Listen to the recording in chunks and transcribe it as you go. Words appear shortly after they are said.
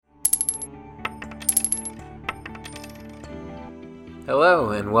Hello,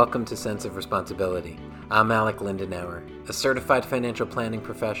 and welcome to Sense of Responsibility. I'm Alec Lindenauer, a certified financial planning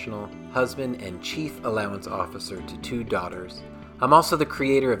professional, husband, and chief allowance officer to 2 daughters. I'm also the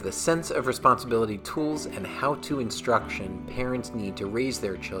creator of the Sense of Responsibility tools and how-to instruction parents need to raise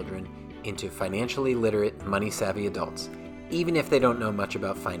their children into financially literate, money-savvy adults, even if they don't know much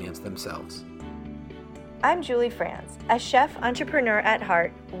about finance themselves. I'm Julie Franz, a chef entrepreneur at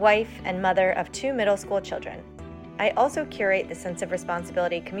heart, wife, and mother of 2 middle school children. I also curate the Sense of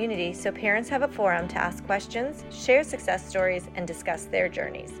Responsibility community so parents have a forum to ask questions, share success stories, and discuss their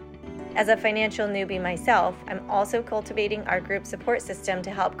journeys. As a financial newbie myself, I'm also cultivating our group support system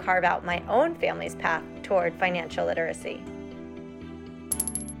to help carve out my own family's path toward financial literacy.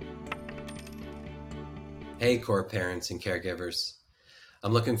 Hey, COR parents and caregivers.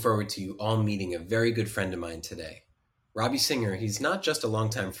 I'm looking forward to you all meeting a very good friend of mine today. Robbie Singer, he's not just a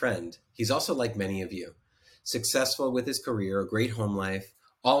longtime friend, he's also like many of you. Successful with his career, a great home life,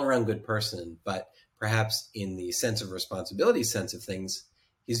 all-around good person, but perhaps in the sense of responsibility sense of things,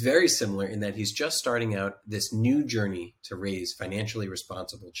 he's very similar in that he's just starting out this new journey to raise financially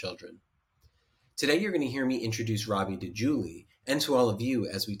responsible children. Today, you're going to hear me introduce Robbie to Julie and to all of you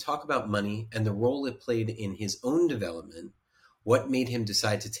as we talk about money and the role it played in his own development, what made him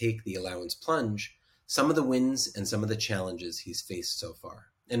decide to take the allowance plunge, some of the wins and some of the challenges he's faced so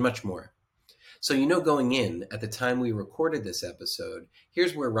far, and much more. So going in, at the time we recorded this episode,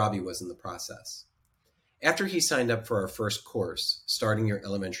 here's where Robbie was in the process. After he signed up for our first course, Starting Your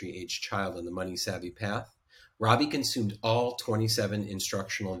Elementary Age Child on the Money Savvy Path, Robbie consumed all 27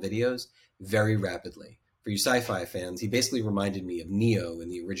 instructional videos very rapidly. For you sci-fi fans, he basically reminded me of Neo in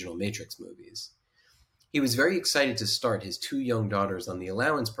the original Matrix movies. He was very excited to start his 2 young daughters on the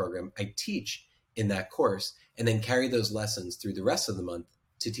allowance program I teach in that course, and then carry those lessons through the rest of the month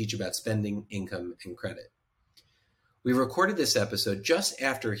to teach about spending, income, and credit. We recorded this episode just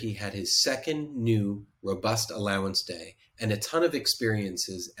after he had his second new robust allowance day and a ton of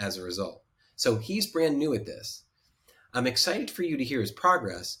experiences as a result. So he's brand new at this. I'm excited for you to hear his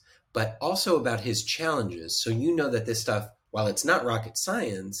progress, but also about his challenges, so you know that this stuff, while it's not rocket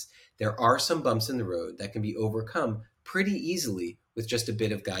science, there are some bumps in the road that can be overcome pretty easily with just a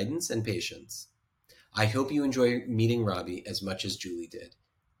bit of guidance and patience. I hope you enjoy meeting Robbie as much as Julie did.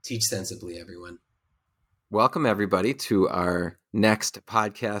 Teach sensibly, everyone. Welcome, everybody, to our next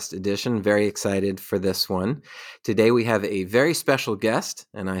podcast edition. Very excited for this one. Today, we have a very special guest,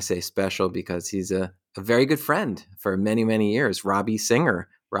 and I say special because he's a very good friend for many, many years, Robbie Singer.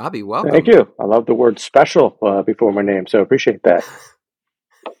 Robbie, welcome. Thank you. I love the word special before my name, so appreciate that.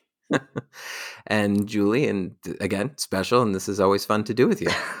 And Julie, and again, special, and this is always fun to do with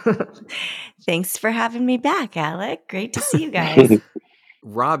you. Thanks for having me back, Alec. Great to see you guys.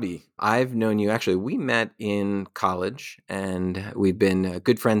 Robbie, I've known you, actually, we met in college and we've been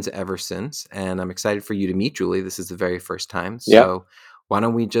good friends ever since. And I'm excited for you to meet Julie. This is the very first time. So why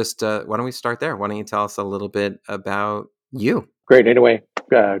don't we start there? Why don't you tell us a little bit about you? Great. Anyway,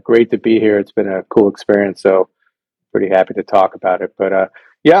 great to be here. It's been a cool experience. So pretty happy to talk about it. But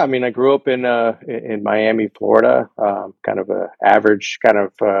I grew up in Miami, Florida, kind of a average kind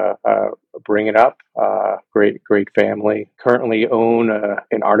of bringing up, great family. Currently own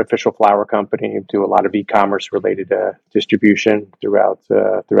an artificial flower company, do a lot of e-commerce related distribution throughout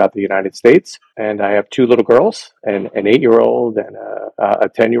the United States. And I have 2 little girls, an 8-year-old and a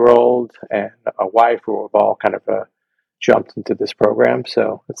 10-year-old, and a wife who have all kind of jumped into this program.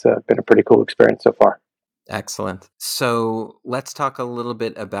 So it's been a pretty cool experience so far. Excellent. So let's talk a little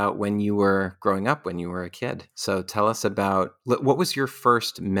bit about when you were growing up, when you were a kid. So tell us about, what was your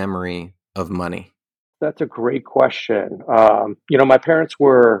first memory of money? That's a great question. My parents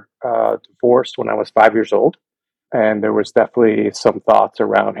were divorced when I was 5 years old. And there was definitely some thoughts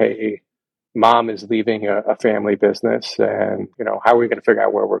around, hey, mom is leaving a family business. And, how are we going to figure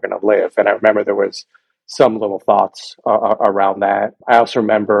out where we're going to live? And I remember there was some little thoughts around that. I also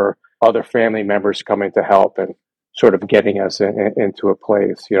remember other family members coming to help and sort of getting us into a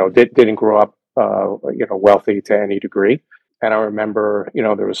place. Didn't grow up, wealthy to any degree. And I remember,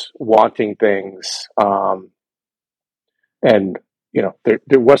 there was wanting things, and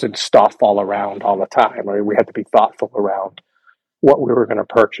there wasn't stuff all around all the time. I mean, we had to be thoughtful around what we were going to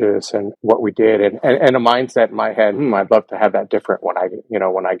purchase and what we did, and a mindset in my head. I'd love to have that different when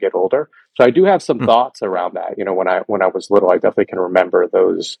I get older. So I do have some thoughts around that. When I was little, I definitely can remember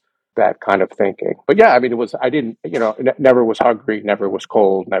that kind of thinking. But never was hungry, never was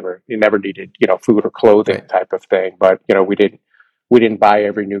cold, never needed, food or clothing type of thing. But, we didn't buy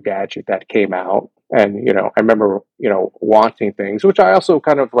every new gadget that came out. And, I remember, wanting things, which I also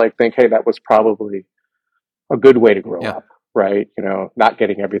kind of think, hey, that was probably a good way to grow up. right? Not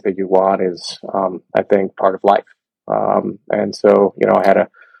getting everything you want is, I think, part of life. And so,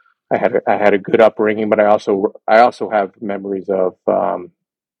 I had a good upbringing, but I also have memories of,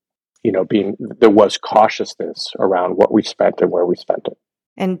 being there was cautiousness around what we spent and where we spent it.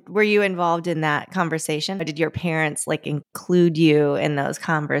 And were you involved in that conversation? Or did your parents include you in those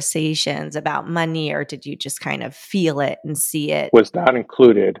conversations about money, or did you just kind of feel it and see it? Was not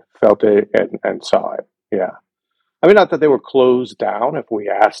included, felt it, and saw it. Yeah. I mean, not that they were closed down if we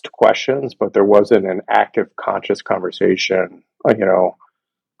asked questions, but there wasn't an active, conscious conversation,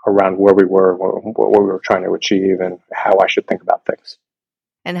 around where we were, what we were trying to achieve, and how I should think about things.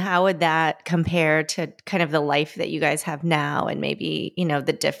 And how would that compare to kind of the life that you guys have now, and maybe,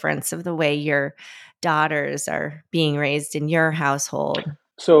 the difference of the way your daughters are being raised in your household?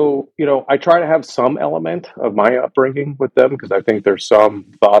 So, I try to have some element of my upbringing with them because I think there's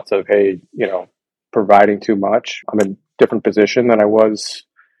some thoughts of, hey, providing too much. I'm in a different position than I was,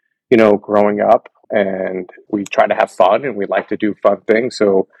 growing up. And we try to have fun and we like to do fun things.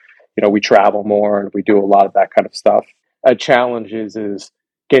 So, we travel more and we do a lot of that kind of stuff. A challenge is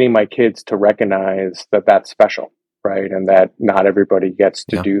getting my kids to recognize that that's special, right? And that not everybody gets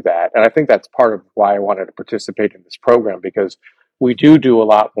to do that. And I think that's part of why I wanted to participate in this program, because we do a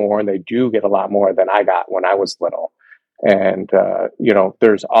lot more and they do get a lot more than I got when I was little. And,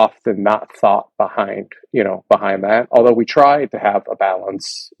 there's often not thought behind that. Although we try to have a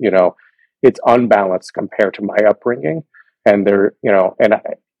balance, it's unbalanced compared to my upbringing. And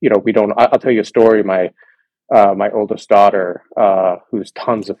we don't, I'll tell you a story. My oldest daughter, who's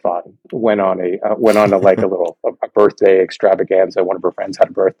tons of fun, went on a little birthday extravaganza. One of her friends had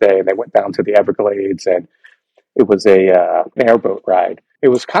a birthday, and they went down to the Everglades, and it was an airboat ride. It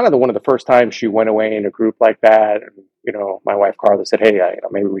was kind of one of the first times she went away in a group like that. And, my wife Carla said, "Hey,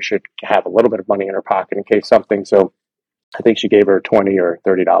 maybe we should have a little bit of money in her pocket in case something." So I think she gave her $20 or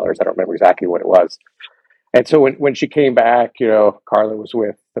 $30. I don't remember exactly what it was. And so when she came back, Carla was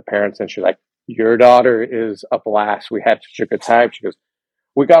with the parents, and she's like, "Your daughter is a blast. We had such a good time." She goes,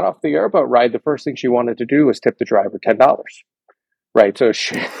 "We got off the airboat ride. The first thing she wanted to do was tip the driver $10. Right. So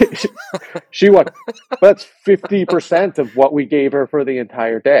she won. That's 50% of what we gave her for the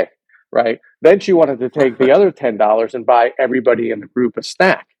entire day. Right. Then she wanted to take the other $10 and buy everybody in the group a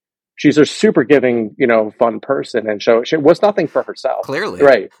snack. She's a super giving, fun person. And so it was nothing for herself. Clearly.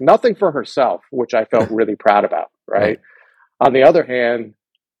 Right. Nothing for herself, which I felt really proud about. Right. On the other hand,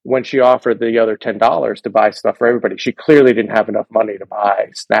 when she offered the other $10 to buy stuff for everybody, she clearly didn't have enough money to buy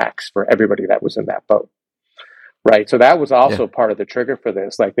snacks for everybody that was in that boat. Right. So that was also part of the trigger for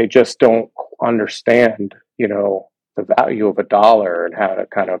this. They just don't understand, the value of a dollar and how to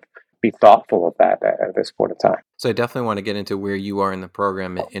kind of be thoughtful of that at this point in time. So I definitely want to get into where you are in the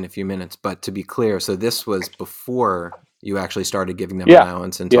program in a few minutes. But to be clear, so this was before you actually started giving them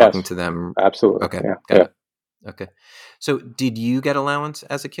allowance and talking to them. Absolutely. Okay. Got it. Okay. So did you get allowance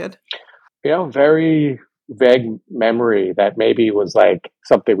as a kid? Very vague memory that maybe was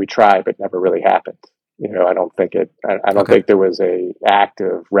something we tried but never really happened. I don't think think there was a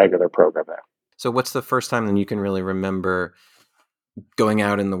active regular program there. So what's the first time then you can really remember going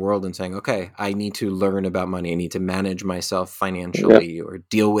out in the world and saying, okay, I need to learn about money. I need to manage myself financially or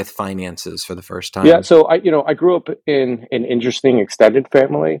deal with finances for the first time? Yeah. So I grew up in an interesting extended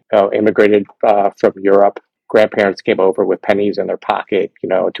family, immigrated from Europe. Grandparents came over with pennies in their pocket,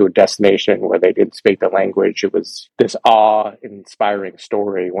 to a destination where they didn't speak the language. It was this awe-inspiring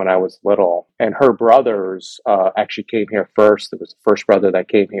story when I was little. And her brothers actually came here first. It was the first brother that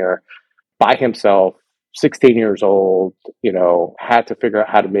came here by himself, 16 years old, had to figure out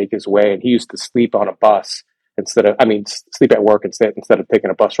how to make his way. And he used to sleep on a bus sleep at work instead of taking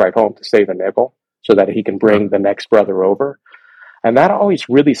a bus ride home to save a nickel so that he can bring the next brother over. And that always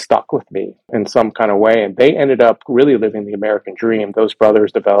really stuck with me in some kind of way. And they ended up really living the American dream. Those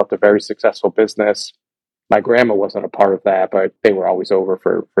brothers developed a very successful business. My grandma wasn't a part of that, but they were always over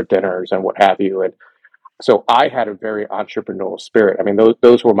for dinners and what have you. And so I had a very entrepreneurial spirit. I mean,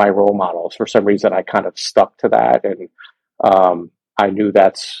 those were my role models. For some reason, I kind of stuck to that. And I knew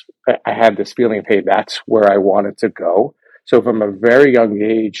I had this feeling of, hey, that's where I wanted to go. So from a very young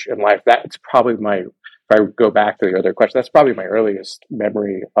age in life, that's probably if I go back to the other question, that's probably my earliest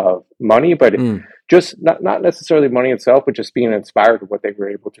memory of money, but just not necessarily money itself, but just being inspired with what they were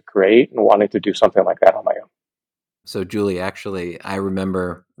able to create and wanting to do something like that on my own. So Julie, actually, I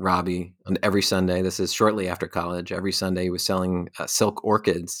remember Robbie on every Sunday. This is shortly after college. Every Sunday he was selling silk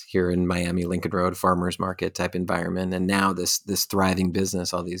orchids here in Miami, Lincoln Road, farmers market type environment. And now this thriving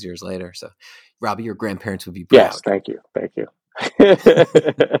business all these years later. So Robbie, your grandparents would be proud. Yes, thank you.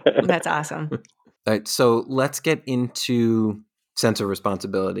 That's awesome. All right, so let's get into sense of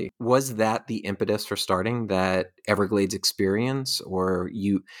responsibility. Was that the impetus for starting that Everglades experience? Or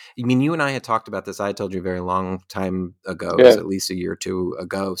you and I had talked about this. I told you a very long time ago, it was at least a year or two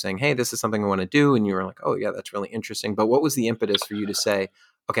ago, saying, hey, this is something I want to do. And you were like, oh yeah, that's really interesting. But what was the impetus for you to say,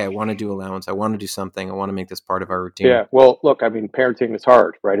 okay, I want to do allowance. I want to do something. I want to make this part of our routine. Yeah. Well, look, I mean, parenting is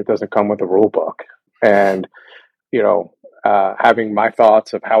hard, right? It doesn't come with a rule book. And, having my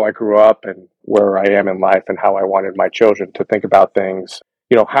thoughts of how I grew up and where I am in life and how I wanted my children to think about things,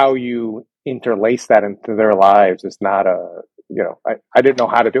 how you interlace that into their lives is not I didn't know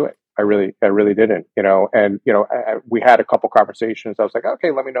how to do it. I really didn't, we had a couple conversations. I was like,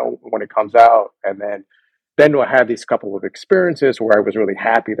 okay, let me know when it comes out. And then I had these couple of experiences where I was really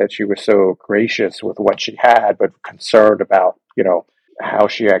happy that she was so gracious with what she had, but concerned about, how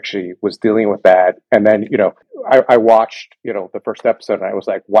she actually was dealing with that. And then, I watched, the first episode and I was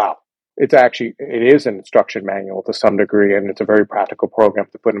like, wow, it is an instruction manual to some degree. And it's a very practical program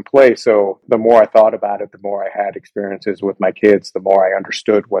to put in place. So the more I thought about it, the more I had experiences with my kids, the more I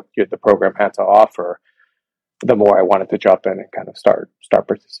understood what the program had to offer, the more I wanted to jump in and kind of start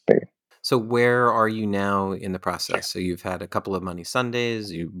participating. So where are you now in the process? So you've had a couple of Money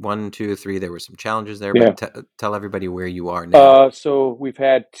Sundays, 1, 2, 3, there were some challenges there, but tell everybody where you are now. So we've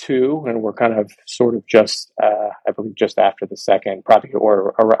had 2, and we're kind of sort of just, I believe just after the second, probably,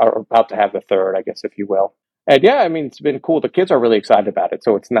 or about to have the third, I guess, if you will. And yeah, I mean, it's been cool. The kids are really excited about it.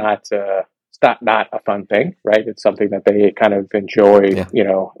 So it's not a fun thing, right? It's something that they kind of enjoy,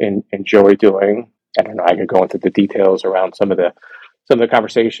 enjoy doing. I don't know. I could go into the details around some of the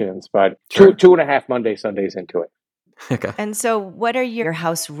conversations, but sure. 2.5 Monday Sundays into it. Okay. And so what are your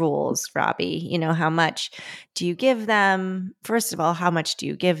house rules, Robbie? How much do you give them? First of all, how much do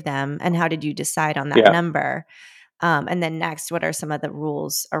you give them? And how did you decide on that number? And then next, what are some of the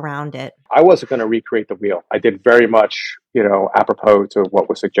rules around it? I wasn't going to recreate the wheel. I did very much, apropos to what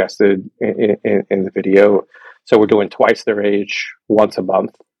was suggested in the video. So we're doing twice their age, once a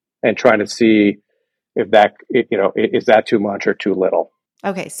month, and trying to see if that, is that too much or too little?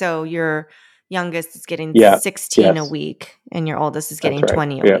 Okay. So your youngest is getting 16 a week and your oldest is getting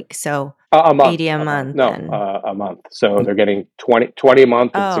 20 a week. So a month, 80 a month. A month. So they're getting 20 a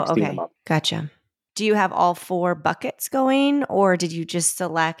month and 16 a month. Gotcha. Do you have all 4 buckets going, or did you just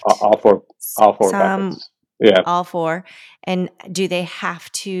select all four buckets? Yeah. All 4. And do they have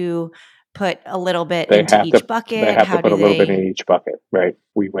to put a little bit into each bucket? They have to put a little bit in each bucket, right?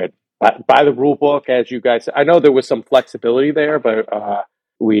 We went by the rule book, as you guys, I know there was some flexibility there, but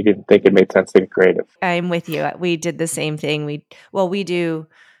we didn't think it made sense to get creative. I'm with you. We did the same thing. We do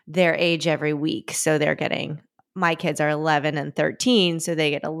their age every week. So my kids are 11 and 13, so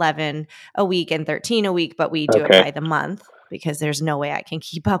they get 11 a week and 13 a week, but we do it by the month because there's no way I can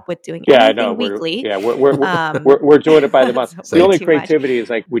keep up with doing anything weekly. We're doing it by the month. The only creativity is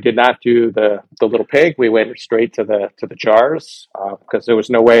we did not do the little pig. We went straight to the jars because there was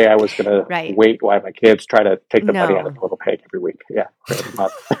no way I was going to wait while my kids try to take the money out of the little pig every week. Yeah.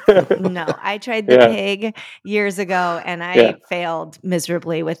 No, I tried the pig years ago and I failed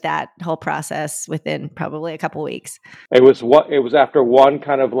miserably with that whole process within probably a couple weeks. It was after one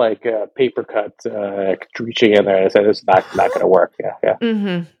kind of paper cut reaching in there. I said, it's not going to work. Yeah.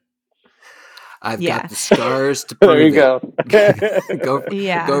 Mm-hmm. I've got the scars to prove there you go.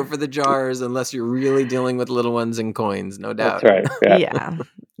 Go for the jars unless you're really dealing with little ones and coins, no doubt. That's right.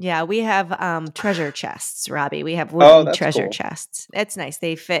 Yeah. We have treasure chests, Robbie. We have wooden treasure chests. It's nice.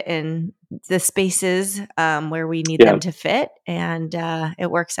 They fit in the spaces where we need them to fit, and it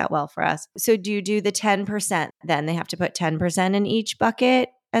works out well for us. So do you do the 10% then? They have to put 10% in each bucket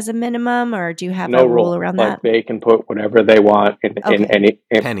as a minimum, or do you have a rule around that? They can put whatever they want in any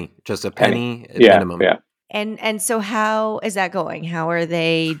penny, just a penny minimum. Yeah. And so how is that going? How are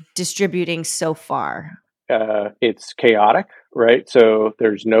they distributing so far? It's chaotic, right? So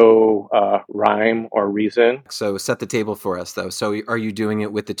there's no rhyme or reason. So set the table for us, though. So are you doing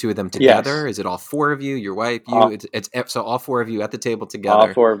it with the 2 of them together? Is it all 4 of you, your wife, you? So all 4 of you at the table together.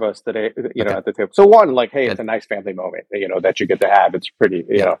 All 4 of us today, at the table. So one, hey, it's a nice family moment, that you get to have. It's pretty,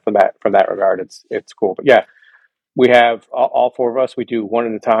 from that regard, it's cool. But yeah, we have all 4 of us. We do one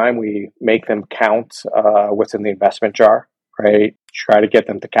at a time. We make them count what's in the investment jar. Right? Try to get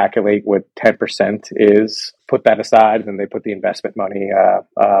them to calculate what 10% is, put that aside, and then they put the investment money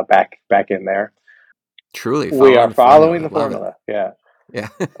back in there. Truly. We are following the formula. Yeah. Yeah.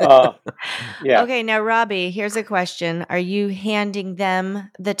 Yeah. Okay, now Robbie, here's a question. Are you handing them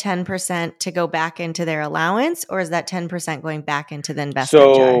the 10% to go back into their allowance, or is that 10% going back into the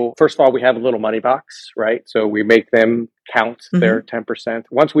investment jar? So first of all, we have a little money box, right? So we make them count their 10%.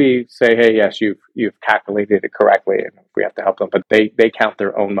 Once we say, hey, yes, you've calculated it correctly, and we have to help them, but they count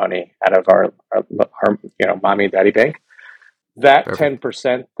their own money out of our mommy and daddy bank. That Perfect.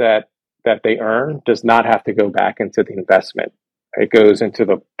 10% that they earn does not have to go back into the investment. It goes into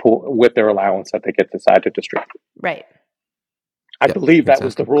the pool with their allowance that they get to decide to distribute. Right. I Yep. believe that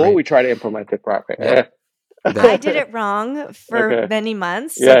was the Exactly. rule. Great. We try to implement it properly. Yep. I did it wrong for Okay. many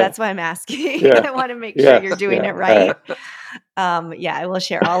months, so Yeah. that's why I'm asking. Yeah. I want to make sure Yes. you're doing Yeah. it right. Yeah, I will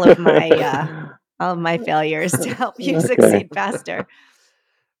share all of my failures to help you Okay. succeed faster.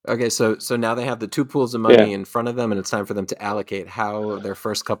 Okay, so now they have the two pools of Yeah. money in front of them, and it's time for them to allocate. How their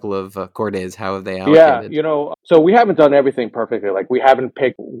first couple of COR days, how have they Yeah. allocated? So we haven't done everything perfectly. Like we haven't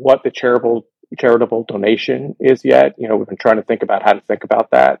picked what the charitable donation is yet. We've been trying to think about how to think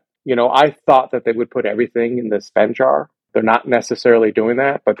about that. I thought that they would put everything in the spend jar. They're not necessarily doing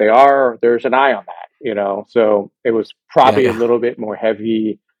that, but they are. There's an eye on that, so it was probably a Yeah. little bit more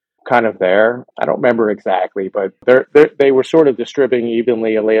heavy kind of there. I don't remember exactly, but they were sort of distributing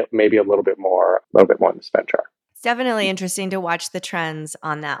evenly, maybe a little bit more in the spend jar. It's definitely interesting to watch the trends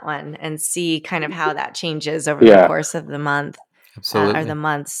on that one and see kind of how that changes over the course of the month Absolutely. or the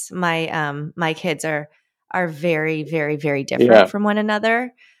months. My kids are very, very, very different from one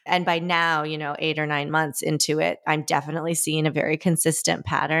another. And by now, 8 or 9 months into it, I'm definitely seeing a very consistent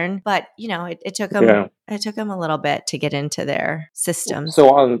pattern. But it took them a little bit to get into their systems. So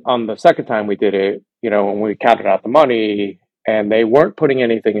on the second time we did it, when we counted out the money and they weren't putting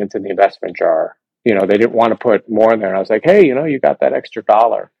anything into the investment jar, they didn't want to put more in there. And I was like, hey, you got that extra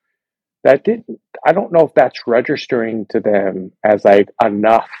dollar. I don't know if that's registering to them as like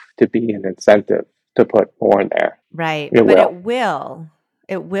enough to be an incentive to put more in there. Right.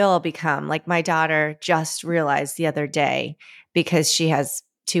 It will become, like, my daughter just realized the other day, because she has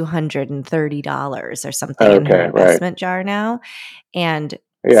 $230 or something in her investment jar now. And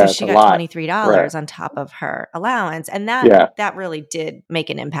so she got $23 on top of her allowance. And that really did make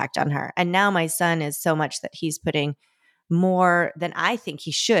an impact on her. And now my son is so much that he's putting more than I think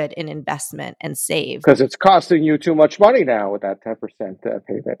he should in investment and save. Because it's costing you too much money now with that 10%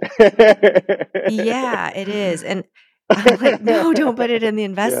 payment. Yeah, it is. And I'm like, no, don't put it in the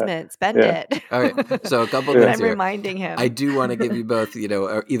investment. Spend it. All right. So a couple of things I'm reminding him. I do want to give you both,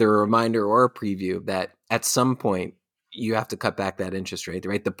 either a reminder or a preview that at some point you have to cut back that interest rate,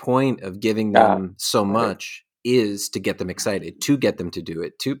 right? The point of giving them so much is to get them excited, to get them to do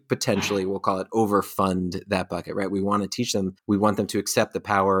it, to potentially, we'll call it overfund that bucket, right? We want to teach them, we want them to accept the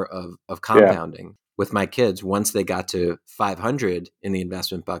power of compounding. Yeah. With my kids, once they got to 500 in the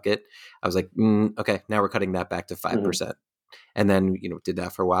investment bucket, I was like, okay, now we're cutting that back to 5%. Mm-hmm. And then, did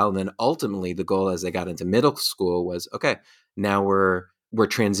that for a while. And then ultimately the goal as they got into middle school was, okay, now we're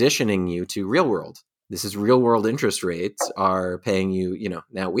transitioning you to real world. This is real world interest rates are paying you,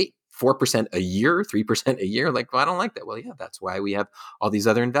 now 4% a year, 3% a year. Like, well, I don't like that. Well, yeah, that's why we have all these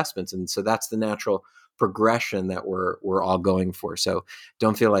other investments. And so that's the natural progression that we're all going for. So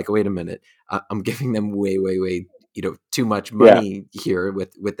don't feel like, wait a minute, I'm giving them way, too much money here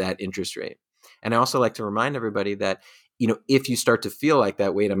with that interest rate. And I also like to remind everybody that, if you start to feel like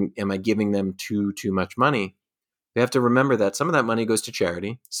that, wait, am I giving them too much money? We have to remember that some of that money goes to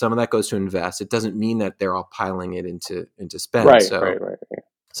charity. Some of that goes to invest. It doesn't mean that they're all piling it into spend. Right.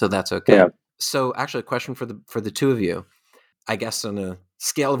 So that's okay. Yeah. So actually a question for the two of you, I guess on a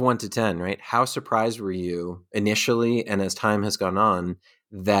scale of 1 to 10, right? How surprised were you initially and as time has gone on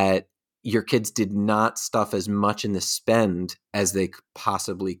that your kids did not stuff as much in the spend as they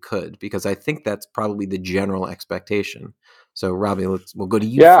possibly could? Because I think that's probably the general expectation. So Robbie, we'll go to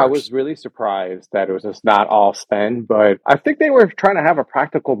you first. I was really surprised that it was just not all spend, but I think they were trying to have a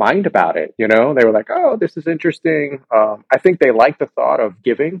practical mind about it. They were like, oh, this is interesting. I think they like the thought of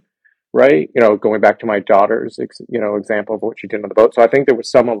giving, right? Going back to my daughter's, example of what she did on the boat. So I think there was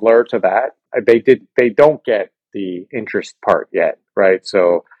some alert to that. They don't get the interest part yet, right?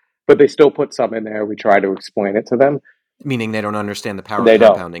 So, but they still put some in there. We try to explain it to them. Meaning they don't understand the power of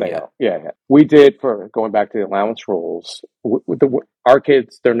compounding yet. Yeah. We did, for going back to the allowance rules, our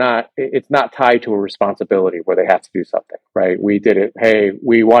kids, it's not tied to a responsibility where they have to do something, right? We did it, hey,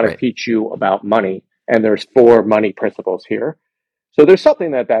 we want to teach you about money, and there's 4 money principles here. So there's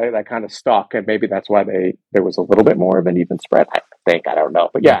something that kind of stuck, and maybe that's why there was a little bit more of an even spread, I think. I don't know.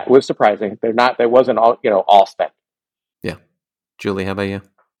 But yeah, it was surprising. There wasn't all spent. Yeah. Julie, how about you?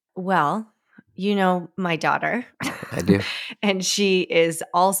 Well, my daughter. I do. And she is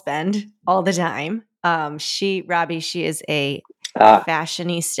all spend all the time. Robbie, she is a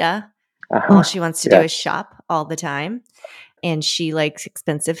fashionista. All she wants to do is shop all the time. And she likes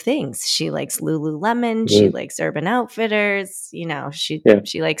expensive things. She likes Lululemon. She likes Urban Outfitters. She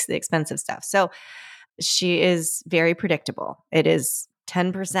likes the expensive stuff. So she is very predictable. It is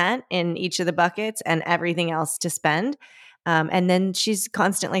 10% in each of the buckets and everything else to spend. And then she's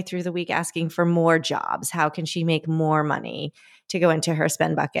constantly through the week asking for more jobs. How can she make more money to go into her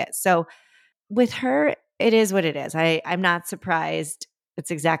spend bucket? So with her, it is what it is. I'm not surprised. It's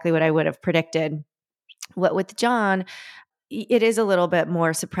exactly what I would have predicted. What with John, it is a little bit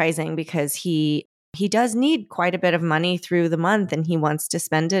more surprising because he does need quite a bit of money through the month and he wants to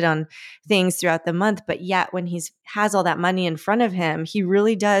spend it on things throughout the month. But yet when he has all that money in front of him, he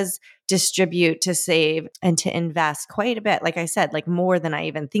really does distribute to save and to invest quite a bit. Like I said, like more than I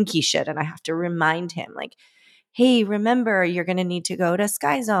even think he should. And I have to remind him, like, hey, remember, you're going to need to go to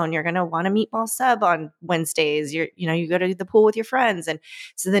Sky Zone. You're going to want a meatball sub on Wednesdays. You go to the pool with your friends. And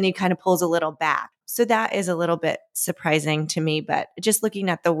so then he kind of pulls a little back. So that is a little bit surprising to me, but just looking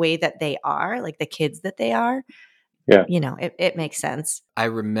at the way that they are, like the kids that they are, it makes sense. I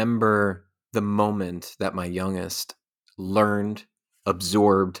remember the moment that my youngest learned,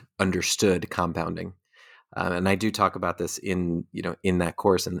 absorbed, understood compounding. And I do talk about this in that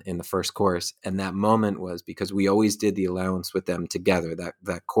course, in the first course. And that moment was because we always did the allowance with them together.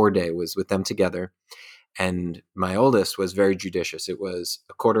 That core day was with them together. And my oldest was very judicious. It was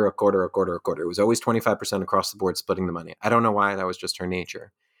a quarter, a quarter, a quarter, a quarter. It was always 25% across the board, splitting the money. I don't know why. That was just her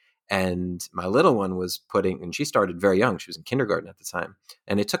nature. And my little one was and she started very young. She was in kindergarten at the time.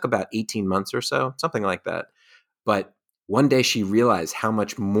 And it took about 18 months or so, something like that. But one day she realized how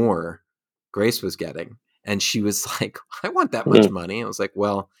much more Grace was getting. And she was like, I want that much money. I was like,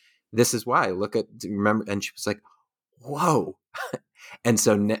 well, this is why. Remember? And she was like, whoa. And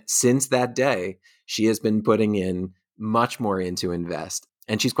so since that day, she has been putting in much more into invest.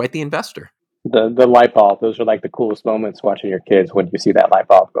 And she's quite the investor. The light bulb, those are like the coolest moments watching your kids when you see that light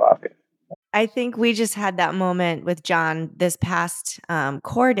bulb go off. I think we just had that moment with John this past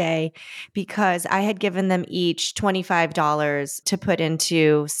core day because I had given them each $25 to put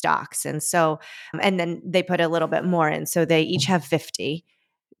into stocks. And so, and then they put a little bit more in. So they each have 50,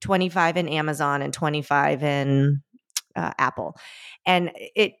 25 in Amazon and 25 in Apple. And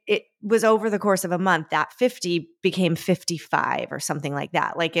it was over the course of a month that 50 became 55 or something like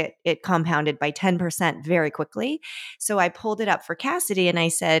that. Like it compounded by 10% very quickly. So I pulled it up for Cassidy and I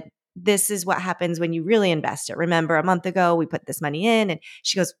said, this is what happens when you really invest it. Remember, a month ago, we put this money in. And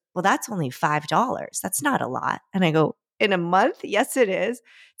she goes, well, that's only $5. That's not a lot. And I go, in a month? Yes, it is.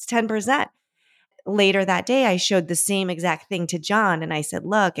 It's 10%. Later that day, I showed the same exact thing to John. And I said,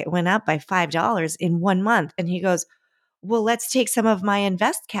 look, it went up by $5 in 1 month. And he goes, well, let's take some of my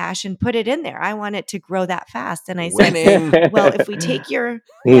invest cash and put it in there. I want it to grow that fast. And I said, well, if we take your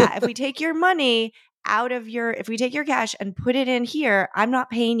money if we take your cash and put it in here, I'm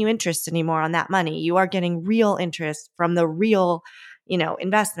not paying you interest anymore on that money. You are getting real interest from the real,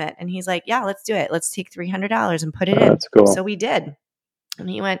 investment. And he's like, yeah, let's do it. Let's take $300 and put it in. That's cool. So we did. And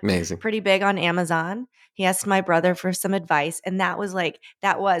he went pretty big on Amazon. He asked my brother for some advice. And that was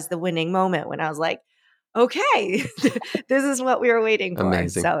the winning moment when I was like, okay, this is what we were waiting for.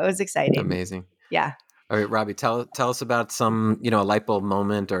 Amazing. So it was exciting. Amazing. Yeah. All right, Robbie, tell us about some, a light bulb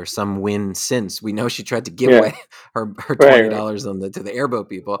moment or some win since. We know she tried to give away her $20 to the airboat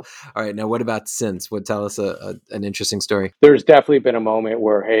people. All right, now what about since? Tell us an interesting story. There's definitely been a moment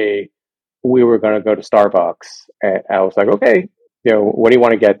where, hey, we were going to go to Starbucks, and I was like, okay, what do you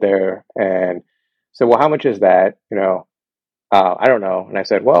want to get there? And so, well, how much is that? I don't know. And I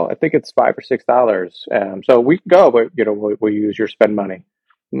said, well, I think it's $5 or $6. So we can go, but we'll use your spend money.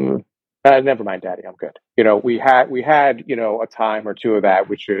 Never mind, Daddy, I'm good. We had a time or two of that,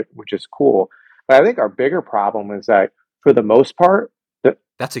 which is cool. But I think our bigger problem is that for the most part,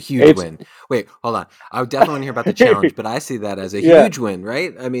 that's a huge win. Wait, hold on. I definitely want to hear about the challenge, but I see that as a huge win,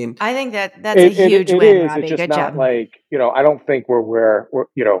 right? I mean, I think that's a huge win, Robbie. It's just good not job. like, I don't think we're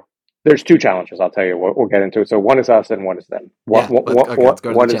there's two challenges. I'll tell you. We'll get into it. So one is us and one is them. One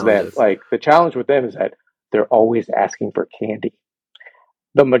is them. Like the challenge with them is that they're always asking for candy.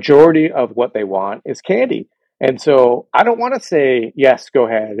 The majority of what they want is candy. And so I don't want to say, yes, go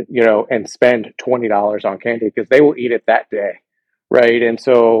ahead, and spend $20 on candy because they will eat it that day. Right. And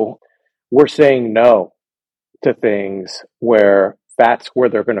so we're saying no to things where that's where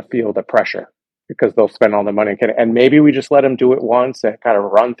they're going to feel the pressure because they'll spend all the money. And maybe we just let them do it once and kind of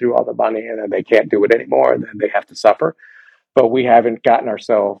run through all the money and then they can't do it anymore and then they have to suffer. But we haven't gotten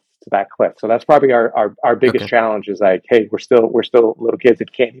ourselves to that cliff. So that's probably our biggest challenge is like, hey, we're still little kids in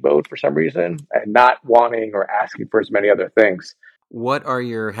candy mode for some reason and not wanting or asking for as many other things. What are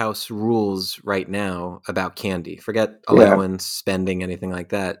your house rules right now about candy? Forget allowance, spending, anything like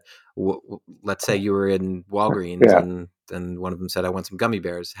that. Let's say you were in Walgreens and one of them said, I want some gummy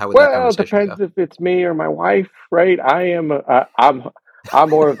bears. How would that conversation go? Well, it depends if it's me or my wife, right? I'm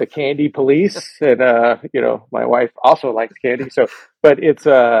more of the candy police, and my wife also likes candy. So, but it's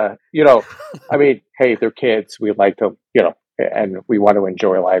I mean, hey, they're kids. We like to, and we want to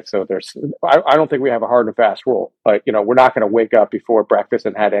enjoy life. So I don't think we have a hard and fast rule, but we're not going to wake up before breakfast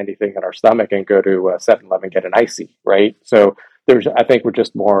and had anything in our stomach and go to 7-Eleven get an icy, right? So I think we're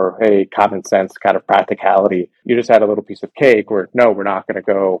just more common sense kind of practicality. You just had a little piece of cake, where no, we're not going to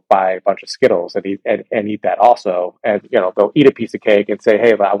go buy a bunch of Skittles and eat that also. And they'll eat a piece of cake and say,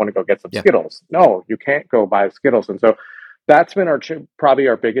 hey, I want to go get some Skittles. No, you can't go buy Skittles. And so that's been probably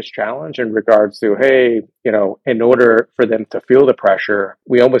our biggest challenge in regards to, hey, in order for them to feel the pressure,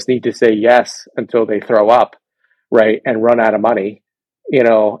 we almost need to say yes until they throw up, right, and run out of money.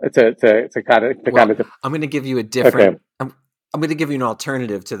 It's a kind of. I'm going to give you a different. Okay. I'm going to give you an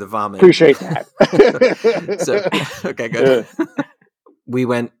alternative to the vomit. Appreciate that. Okay, good. We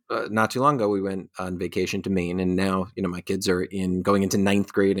went not too long ago. We went on vacation to Maine, and now my kids are going into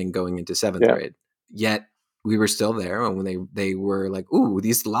 9th grade and going into 7th grade. Yet we were still there, and when they were like, "Ooh,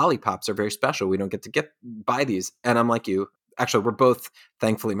 these lollipops are very special. We don't get to buy these." And I'm like you. Actually, we're both,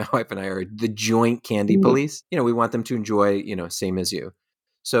 thankfully, my wife and I are the joint candy police. We want them to enjoy, same as you.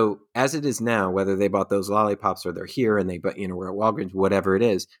 So as it is now, whether they bought those lollipops or they're here and we're at Walgreens, whatever it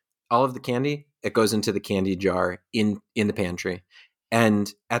is, all of the candy, it goes into the candy jar in the pantry.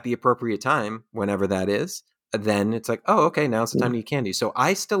 And at the appropriate time, whenever that is, then it's like, oh, okay, now it's the time to eat candy. So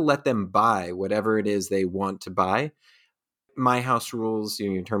I still let them buy whatever it is they want to buy. My house rules,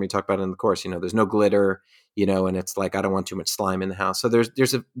 you heard me talk about it in the course, there's no glitter, and it's like, I don't want too much slime in the house. So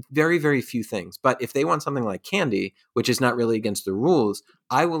there's a very, very few things. But if they want something like candy, which is not really against the rules,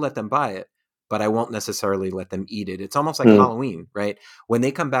 I will let them buy it, but I won't necessarily let them eat it. It's almost like Halloween, right? When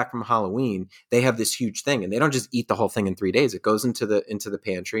they come back from Halloween, they have this huge thing and they don't just eat the whole thing in 3 days. It goes into the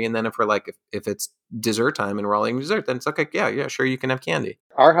pantry. And then if we're like, if it's dessert time and we're all eating dessert, then it's okay. Yeah, sure. You can have candy.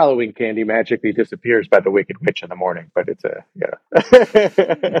 Our Halloween candy magically disappears by the Wicked Witch in the morning, but it's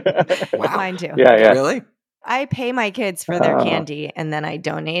Wow. Mine too. Yeah. Really? I pay my kids for their candy and then I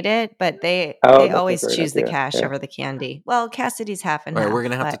donate it, but they always choose the cash over the candy. Well, Cassidy's half and half. We're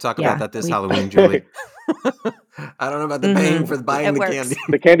going to have to talk about that this Halloween, Julie. I don't know about the paying for buying the candy.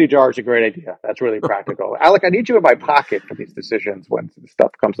 The candy jar is a great idea. That's really practical. Alec, I need you in my pocket for these decisions when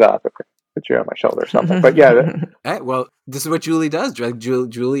stuff comes up. Put you on my shoulder or something. But well, this is what Julie does.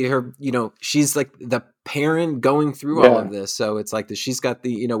 Julie, her, she's like the parent going through all of this. So it's like she's got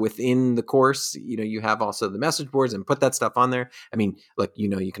the, within the course, you have also the message boards and put that stuff on there. I mean, look,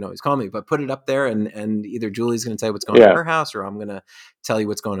 you can always call me, but put it up there and either Julie's going to tell you what's going on in her house or I'm going to tell you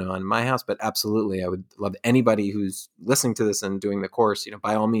what's going on in my house. But absolutely, I would love anybody who's listening to this and doing the course,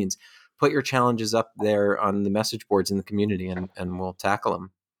 by all means, put your challenges up there on the message boards in the community and we'll tackle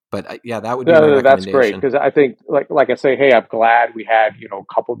them. But that would be my recommendation. That's great because I think, like I say, hey, I'm glad we had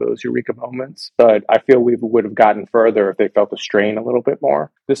a couple of those eureka moments, but I feel we would have gotten further if they felt the strain a little bit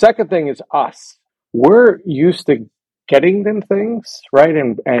more. The second thing is us. We're used to getting them things, right,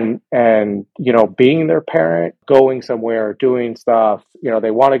 and being their parent, going somewhere, doing stuff.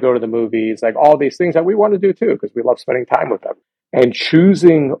 They want to go to the movies, like all these things that we want to do too because we love spending time with them. And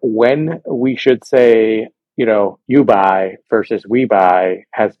choosing when we should say, you buy versus we buy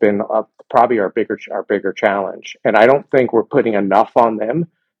has been probably our bigger challenge. And I don't think we're putting enough on them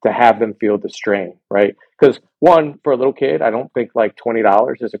to have them feel the strain, right? Because one, for a little kid, I don't think like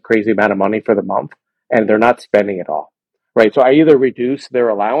 $20 is a crazy amount of money for the month, and they're not spending it all, right? So I either reduce their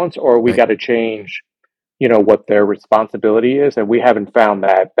allowance or we got to change, what their responsibility is, and we haven't found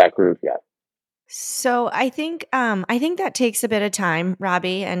that groove yet. So I think that takes a bit of time,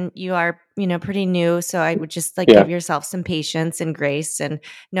 Robbie, and you are, pretty new. So I would just give yourself some patience and grace and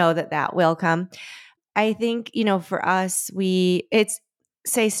know that will come. I think, for us, it's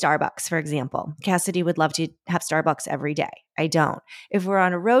say Starbucks, for example. Cassidy would love to have Starbucks every day. I don't. If we're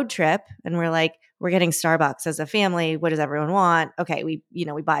on a road trip and we're getting Starbucks as a family, what does everyone want? Okay, we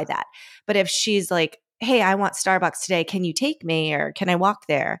buy that. But if she's like, hey, I want Starbucks today, can you take me or can I walk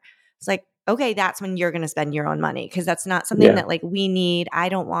there? It's like, okay, that's when you're going to spend your own money because that's not something that we need. I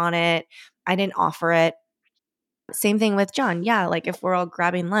don't want it. I didn't offer it. Same thing with John. Yeah, if we're all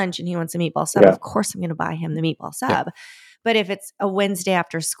grabbing lunch and he wants a meatball sub, of course I'm going to buy him the meatball sub. But if it's a Wednesday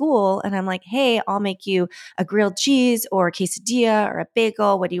after school and I'm like, hey, I'll make you a grilled cheese or a quesadilla or a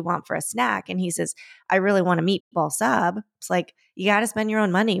bagel. What do you want for a snack? And he says, I really want a meatball sub. It's like, you got to spend your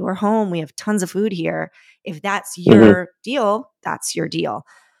own money. We're home. We have tons of food here. If that's your deal, that's your deal.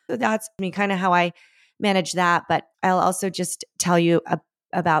 So that's kind of how I manage that. But I'll also just tell you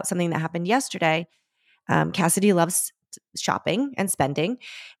about something that happened yesterday. Cassidy loves shopping and spending.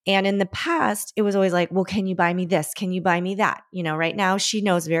 And in the past, it was always like, well, can you buy me this? Can you buy me that? Right now she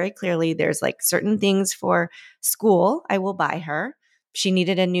knows very clearly there's like certain things for school I will buy her. She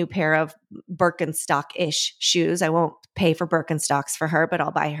needed a new pair of Birkenstock-ish shoes. I won't pay for Birkenstocks for her, but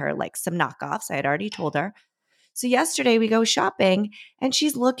I'll buy her like some knockoffs. I had already told her. So yesterday we go shopping and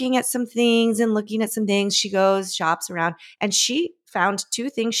she's looking at some things and looking at some things. She goes, shops around, and she found 2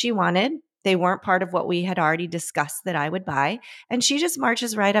 things she wanted. They weren't part of what we had already discussed that I would buy. And she just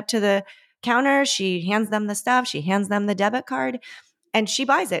marches right up to the counter. She hands them the stuff. She hands them the debit card and she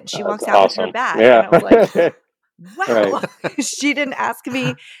buys it. She walks out with her bag. Yeah. And I was like, wow, Right. she didn't ask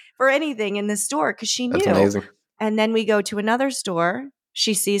me for anything in the store because she knew. That's amazing. And then we go to another store.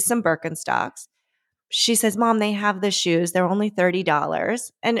 She sees some Birkenstocks. She says, Mom, they have the shoes. They're only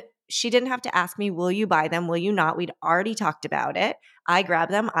 $30. And she didn't have to ask me, will you buy them? Will you not? We'd already talked about it. I grab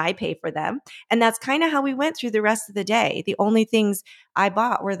them. I pay for them. And that's kind of how we went through the rest of the day. The only things I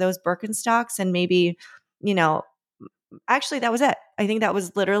bought were those Birkenstocks and maybe, actually that was it. I think that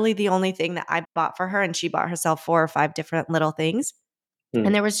was literally the only thing that I bought for her. And she bought herself 4 or 5 different little things.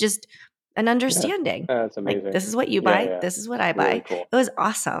 And there was just an understanding. Yeah, that's amazing. Like, this is what you buy. This is what I buy. Really cool. It was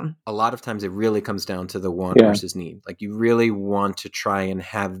awesome. A lot of times it really comes down to the want versus need. Like you really want to try and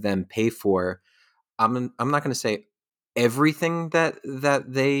have them pay for. I'm not going to say everything that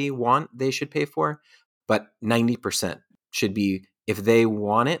they want they should pay for, but 90% should be, if they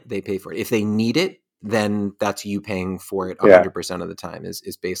want it, they pay for it. If they need it, then that's you paying for it 100% of the time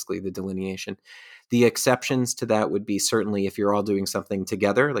is basically the delineation. The exceptions to that would be certainly if you're all doing something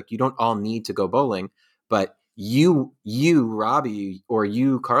together, like you don't all need to go bowling, but you, Robbie, or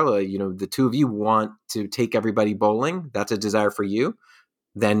you, Carla, the 2 of you want to take everybody bowling. That's a desire for you.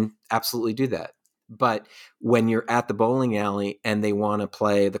 Then absolutely do that. But when you're at the bowling alley and they want to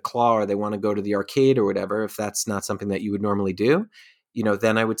play the claw or they want to go to the arcade or whatever, if that's not something that you would normally do,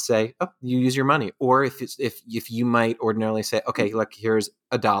 then I would say, oh, you use your money. Or if you might ordinarily say, okay, look, here's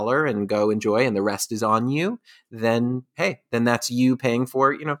 $1 and go enjoy, and the rest is on you, then hey, then that's you paying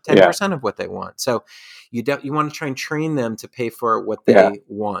for 10% of what they want. So you want to try and train them to pay for what they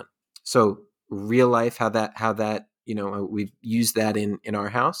want. So real life, how that we've used that in our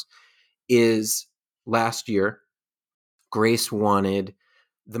house is last year, Grace wanted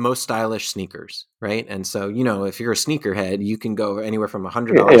the most stylish sneakers, right? And so, if you're a sneakerhead, you can go anywhere from $100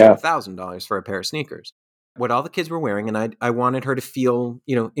 to $1,000 for a pair of sneakers. What all the kids were wearing, and I wanted her to feel,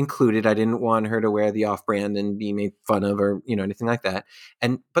 included. I didn't want her to wear the off-brand and be made fun of or, anything like that.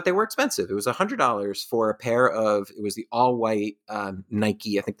 But they were expensive. It was $100 for a pair of, it was the all-white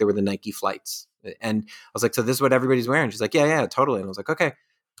Nike. I think they were the Nike Flights. And I was like, so this is what everybody's wearing. She's like, yeah, totally. And I was like, okay,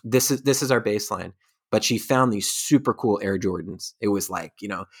 this is our baseline. But she found these super cool Air Jordans. It was like,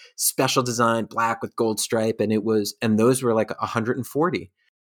 special design, black with gold stripe. And those were like 140.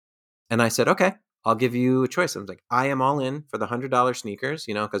 And I said, okay, I'll give you a choice. I was like, I am all in for the $100 sneakers,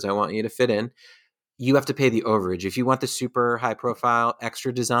 because I want you to fit in. You have to pay the overage. If you want the super high profile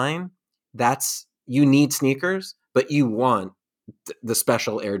extra design, you need sneakers, but you want the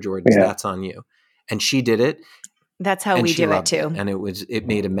special Air Jordans. That's on you. And she did it. That's how we do it too. And it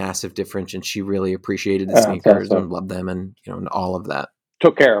made a massive difference, and she really appreciated the sneakers and loved them and and all of that.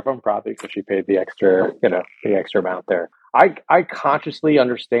 Took care of them probably because she paid the extra amount there. I consciously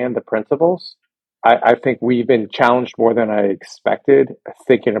understand the principles. I think we've been challenged more than I expected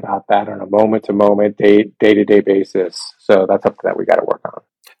thinking about that on a moment to moment, day-to-day basis. So that's something that we got to work on.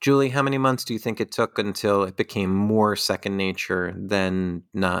 Julie, how many months do you think it took until it became more second nature than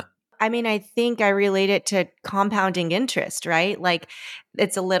not? I mean, I think I relate it to compounding interest, right? Like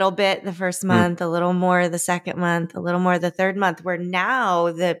it's a little bit the first month, a little more the second month, a little more the third month, where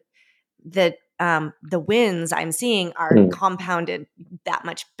now the wins I'm seeing are compounded that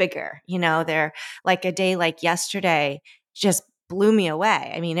much bigger. They're like a day like yesterday just blew me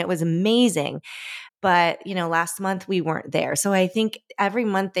away. I mean, it was amazing. But, last month we weren't there. So I think every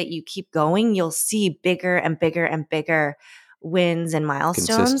month that you keep going, you'll see bigger and bigger and bigger wins and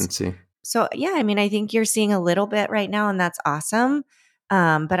milestones. Consistency. So yeah, I mean, I think you're seeing a little bit right now, and that's awesome.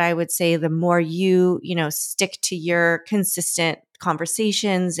 But I would say the more you stick to your consistent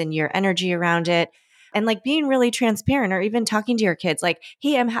conversations and your energy around it, and like being really transparent, or even talking to your kids like,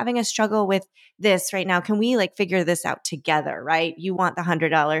 hey, I'm having a struggle with this right now. Can we like figure this out together? Right? You want the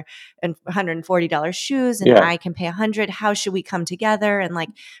 $100 and $140 shoes, and I can pay $100. How should we come together? And like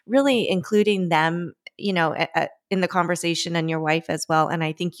really including them, in the conversation, and your wife as well. And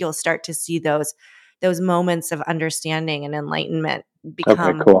I think you'll start to see those moments of understanding and enlightenment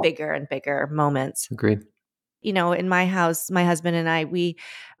become bigger and bigger moments. Agreed. In my house, my husband and I, we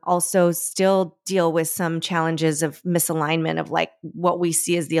also still deal with some challenges of misalignment of like what we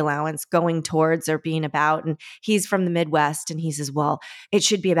see as the allowance going towards or being about. And he's from the Midwest, and he says, well, it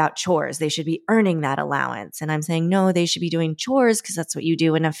should be about chores. They should be earning that allowance. And I'm saying, no, they should be doing chores because that's what you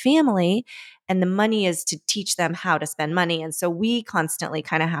do in a family. And the money is to teach them how to spend money. And so we constantly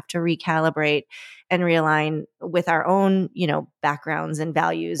kind of have to recalibrate and realign with our own, backgrounds and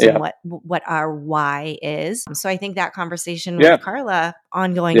values and what our why is. So I think that conversation with Carla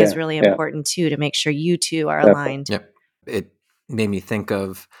ongoing is really important too, to make sure you two are aligned. Yep. It made me think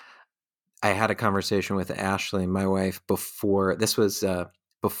of, I had a conversation with Ashley, my wife, before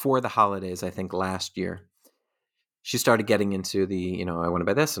the holidays, I think last year. She started getting into the, I want to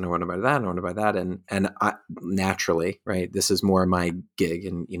buy this and I want to buy that and I want to buy that. And I naturally, right, this is more my gig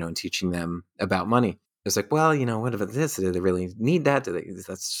and, and teaching them about money. It's like, well, what about this? Do they really need that? Do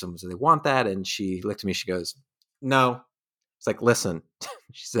they want that? And she looked at me, she goes, no. It's like, listen,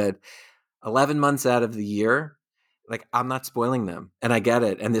 she said, 11 months out of the year, like, I'm not spoiling them. And I get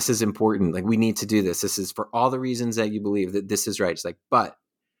it. And this is important. Like, we need to do this. This is for all the reasons that you believe that this is right. It's like, but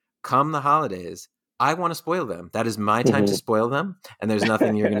come the holidays, I want to spoil them. That is my time to spoil them. And there's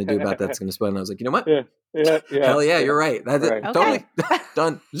nothing you're going to do about that that's going to spoil them. I was like, you know what? Hell yeah, you're right. That's right. Totally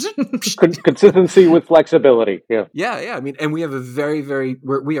done. Consistency with flexibility. Yeah. I mean, and we have a very, very,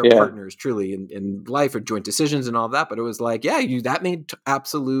 we are partners truly in life or joint decisions and all that. But it was like, that made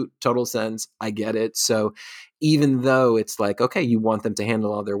absolute total sense. I get it. So even though it's like, okay, you want them to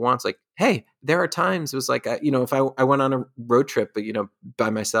handle all their wants, like, hey, there are times it was like, if I went on a road trip, but, by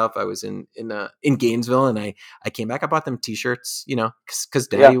myself, I was in Gainesville and I came back, I bought them t-shirts, cause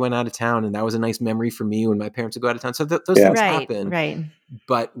daddy went out of town, and that was a nice memory for me when my parents would go out of town. So those things happen. Right.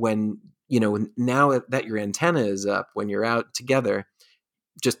 But when, now that your antenna is up, when you're out together,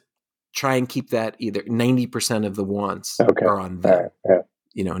 just try and keep that either 90% of the wants are on them,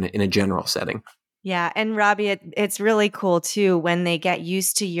 in a general setting. Yeah. And Robbie, it's really cool too when they get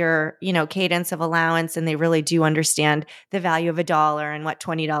used to your, cadence of allowance, and they really do understand the value of $1 and what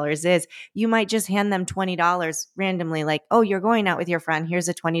 $20 is. You might just hand them $20 randomly, like, oh, you're going out with your friend. Here's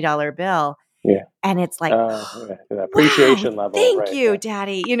a $20 bill. Yeah. And it's like, the appreciation level. Thank you,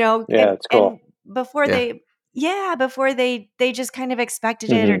 Daddy. It's cool. And before they just kind of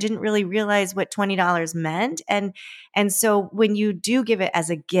expected it or didn't really realize what $20 meant. And so when you do give it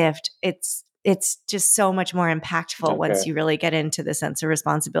as a gift, it's just so much more impactful once you really get into the sense of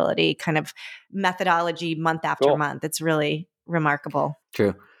responsibility kind of methodology month after month. It's really remarkable.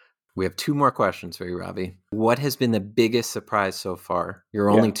 True. We have 2 more questions for you, Robbie. What has been the biggest surprise so far? You're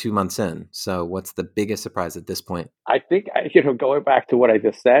only 2 months in. So what's the biggest surprise at this point? I think, going back to what I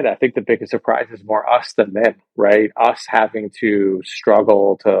just said, I think the biggest surprise is more us than them, right? Us having to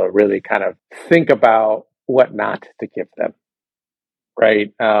struggle to really kind of think about what not to give them.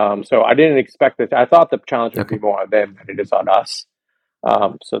 Right. So I didn't expect that. I thought the challenge would be more on them than it is on us.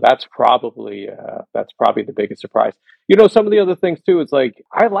 So that's probably the biggest surprise. Some of the other things too, is like,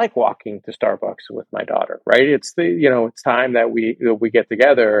 I like walking to Starbucks with my daughter, right? It's it's time that we get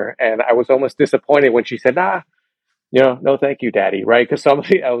together. And I was almost disappointed when she said, no, thank you, Daddy. Right. Cause I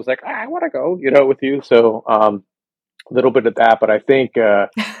was like, I want to go, with you. So, a little bit of that, but I think,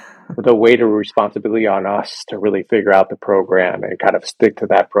 the weight of responsibility on us to really figure out the program and kind of stick to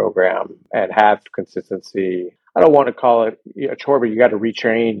that program and have consistency. I don't want to call it a chore, but you got to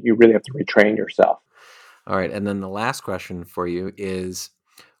retrain. You really have to retrain yourself. All right. And then the last question for you is,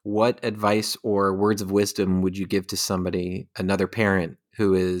 what advice or words of wisdom would you give to somebody, another parent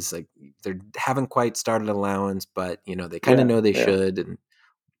who is like, they haven't quite started allowance, but they kind of know they should. And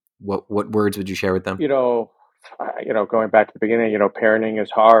what words would you share with them? Going back to the beginning, parenting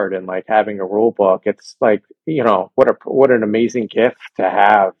is hard, and like having a rule book, it's like, what an amazing gift to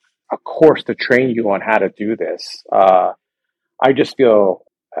have a course to train you on how to do this. I just feel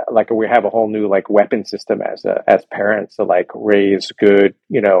like we have a whole new like weapon system as parents to like raise good,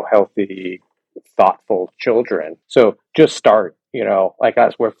 healthy, thoughtful children. So just start, like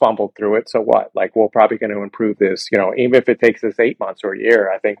us, we're fumbled through it. So what? Like, we're probably going to improve this, even if it takes us 8 months or a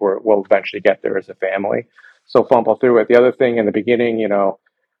year, I think we'll eventually get there as a family. So fumble through it. The other thing in the beginning,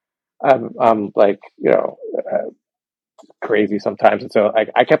 I'm like, crazy sometimes. And so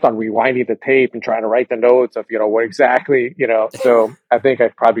I kept on rewinding the tape and trying to write the notes of, what exactly, so I think I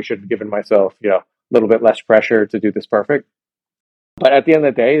probably should have given myself, a little bit less pressure to do this perfect. But at the end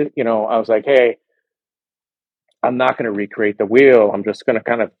of the day, I was like, hey, I'm not going to recreate the wheel. I'm just going to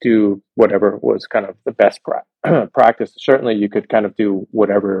kind of do whatever was kind of the best practice. Certainly, you could kind of do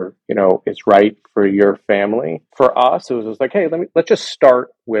whatever is right for your family. For us, it was just like, hey, let's just start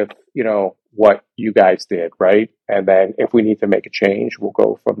with what you guys did, right? And then if we need to make a change, we'll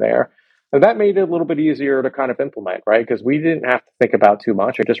go from there. And that made it a little bit easier to kind of implement, right? Because we didn't have to think about too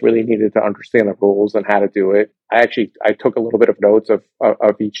much. I just really needed to understand the rules and how to do it. I took a little bit of notes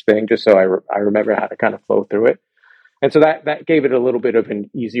of each thing just so I remember how to kind of flow through it. And so that gave it a little bit of an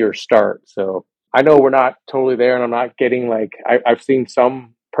easier start. So I know we're not totally there, and I'm not getting I've seen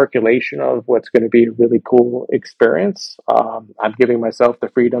some percolation of what's going to be a really cool experience. I'm giving myself the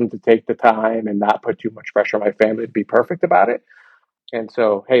freedom to take the time and not put too much pressure on my family to be perfect about it. And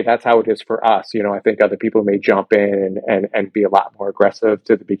so, hey, that's how it is for us. I think other people may jump in and be a lot more aggressive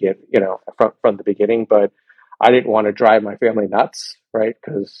to the begin, from the beginning, but I didn't want to drive my family nuts, right?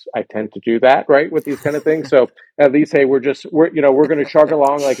 Because I tend to do that, right, with these kind of things. So at least, hey, we're going to chug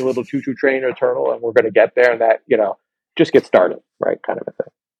along like a little choo-choo train or turtle, and we're going to get there, and that, just get started, right, kind of a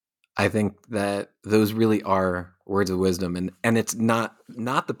thing. I think that those really are words of wisdom, and it's not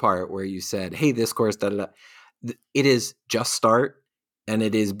the part where you said, "Hey, this course, da da da." It is just start. And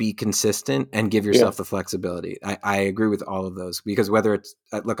it is be consistent and give yourself the flexibility. I agree with all of those, because whether it's,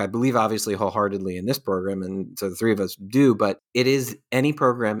 look, I believe obviously wholeheartedly in this program, and so the three of us do, but it is any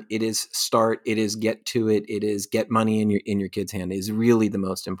program, it is start, it is get to it, it is get money in your kid's hand is really the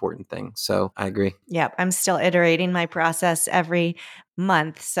most important thing. So I agree. Yep. I'm still iterating my process every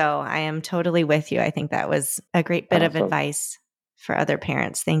month. So I am totally with you. I think that was a great bit of advice for other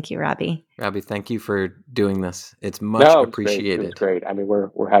parents. Thank you, Robbie. Robbie, thank you for doing this. It's much appreciated. It's great. I mean,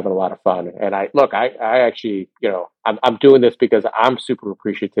 we're having a lot of fun. And I actually, I'm doing this because I'm super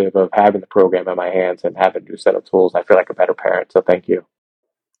appreciative of having the program in my hands and having a new set of tools. I feel like a better parent. So thank you.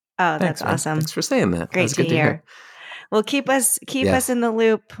 Oh, that's awesome. Thanks for saying that. Great to hear. Well, keep us in the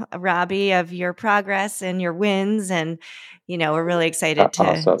loop, Robbie, of your progress and your wins. And, we're really excited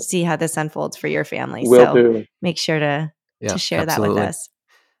to see how this unfolds for your family. Will do. Make sure to share that with us.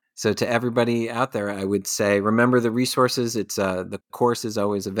 So to everybody out there, I would say, remember the resources. It's the course is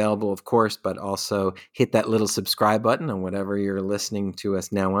always available, of course, but also hit that little subscribe button on whatever you're listening to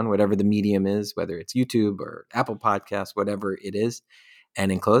us now on, whatever the medium is, whether it's YouTube or Apple Podcasts, whatever it is.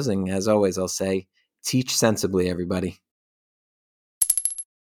 And in closing, as always, I'll say, teach sensibly, everybody.